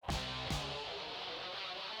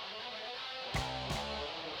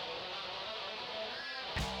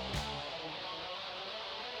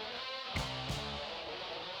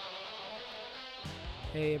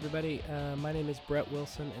Hey everybody, my name is Brett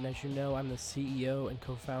Wilson, and as you know, I'm the CEO and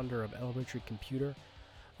co-founder of Elementary Computer.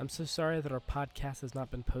 I'm so sorry that our podcast has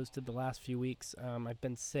not been posted the last few weeks. I've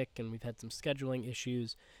been sick, and we've had some scheduling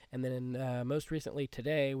issues, and then most recently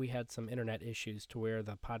today, we had some internet issues to where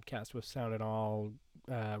the podcast was sounding all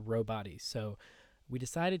robot-y. So we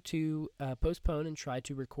decided to postpone and try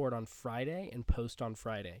to record on Friday and post on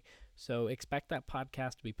Friday. So expect that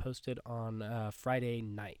podcast to be posted on Friday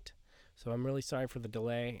night. So I'm really sorry for the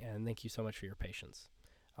delay, and thank you so much for your patience.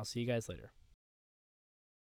 I'll see you guys later.